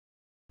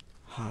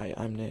Hi,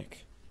 I'm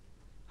Nick.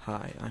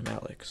 Hi, I'm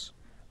Alex.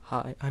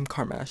 Hi, I'm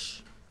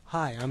Karmesh.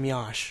 Hi, I'm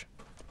Yash.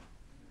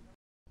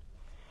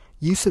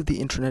 Use of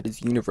the internet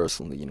is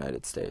universal in the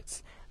United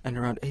States, and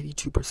around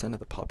 82% of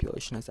the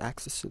population has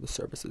access to the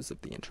services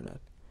of the internet.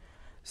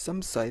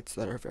 Some sites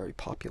that are very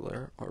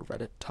popular are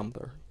Reddit,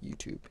 Tumblr,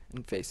 YouTube,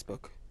 and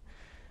Facebook.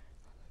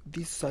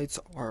 These sites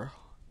are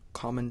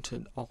common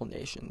to all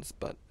nations,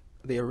 but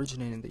they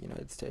originate in the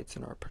United States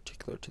and are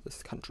particular to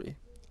this country.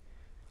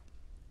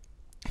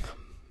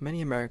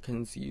 Many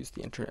Americans use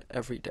the internet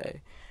every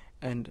day,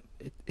 and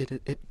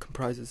it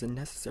comprises a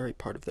necessary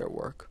part of their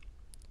work.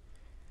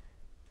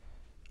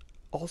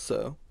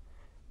 Also,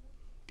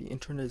 the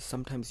internet is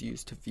sometimes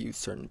used to view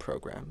certain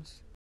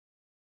programs.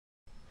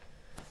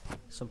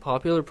 Some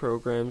popular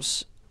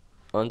programs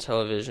on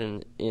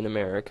television in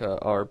America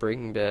are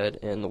Breaking Bad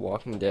and The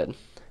Walking Dead.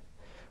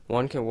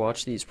 One can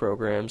watch these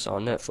programs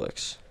on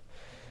Netflix.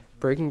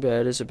 Breaking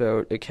Bad is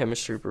about a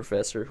chemistry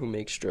professor who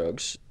makes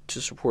drugs to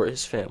support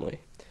his family.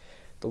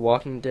 The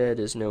Walking Dead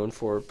is known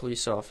for a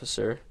police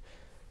officer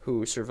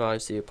who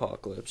survives the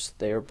apocalypse.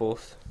 They are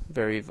both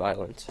very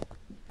violent.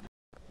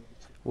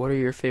 What are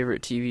your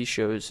favorite TV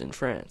shows in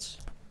France?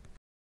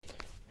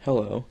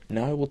 Hello,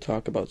 now I will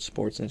talk about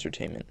sports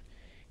entertainment.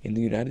 In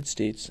the United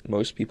States,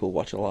 most people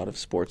watch a lot of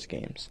sports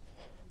games.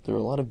 There are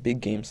a lot of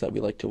big games that we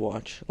like to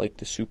watch, like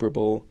the Super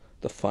Bowl,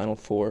 the Final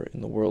Four,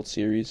 and the World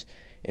Series,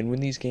 and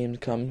when these games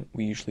come,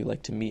 we usually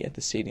like to meet at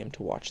the stadium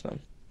to watch them.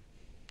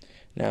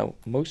 Now,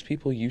 most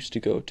people used to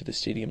go to the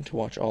stadium to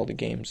watch all the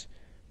games,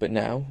 but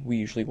now we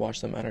usually watch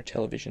them on our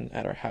television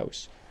at our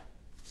house.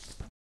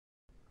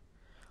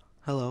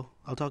 Hello,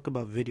 I'll talk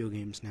about video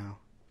games now.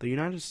 The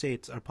United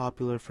States are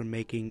popular for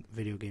making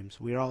video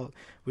games. We are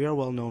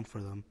well known for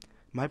them.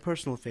 My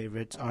personal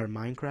favorites are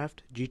Minecraft,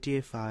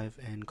 GTA 5,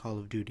 and Call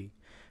of Duty.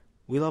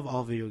 We love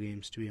all video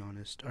games, to be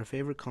honest. Our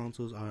favorite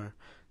consoles are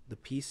the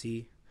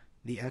PC,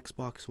 the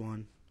Xbox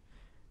One,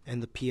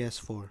 and the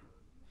PS4.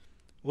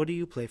 What do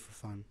you play for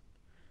fun?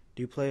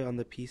 Do you play on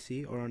the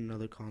PC or on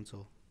another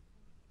console?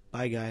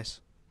 Bye,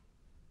 guys.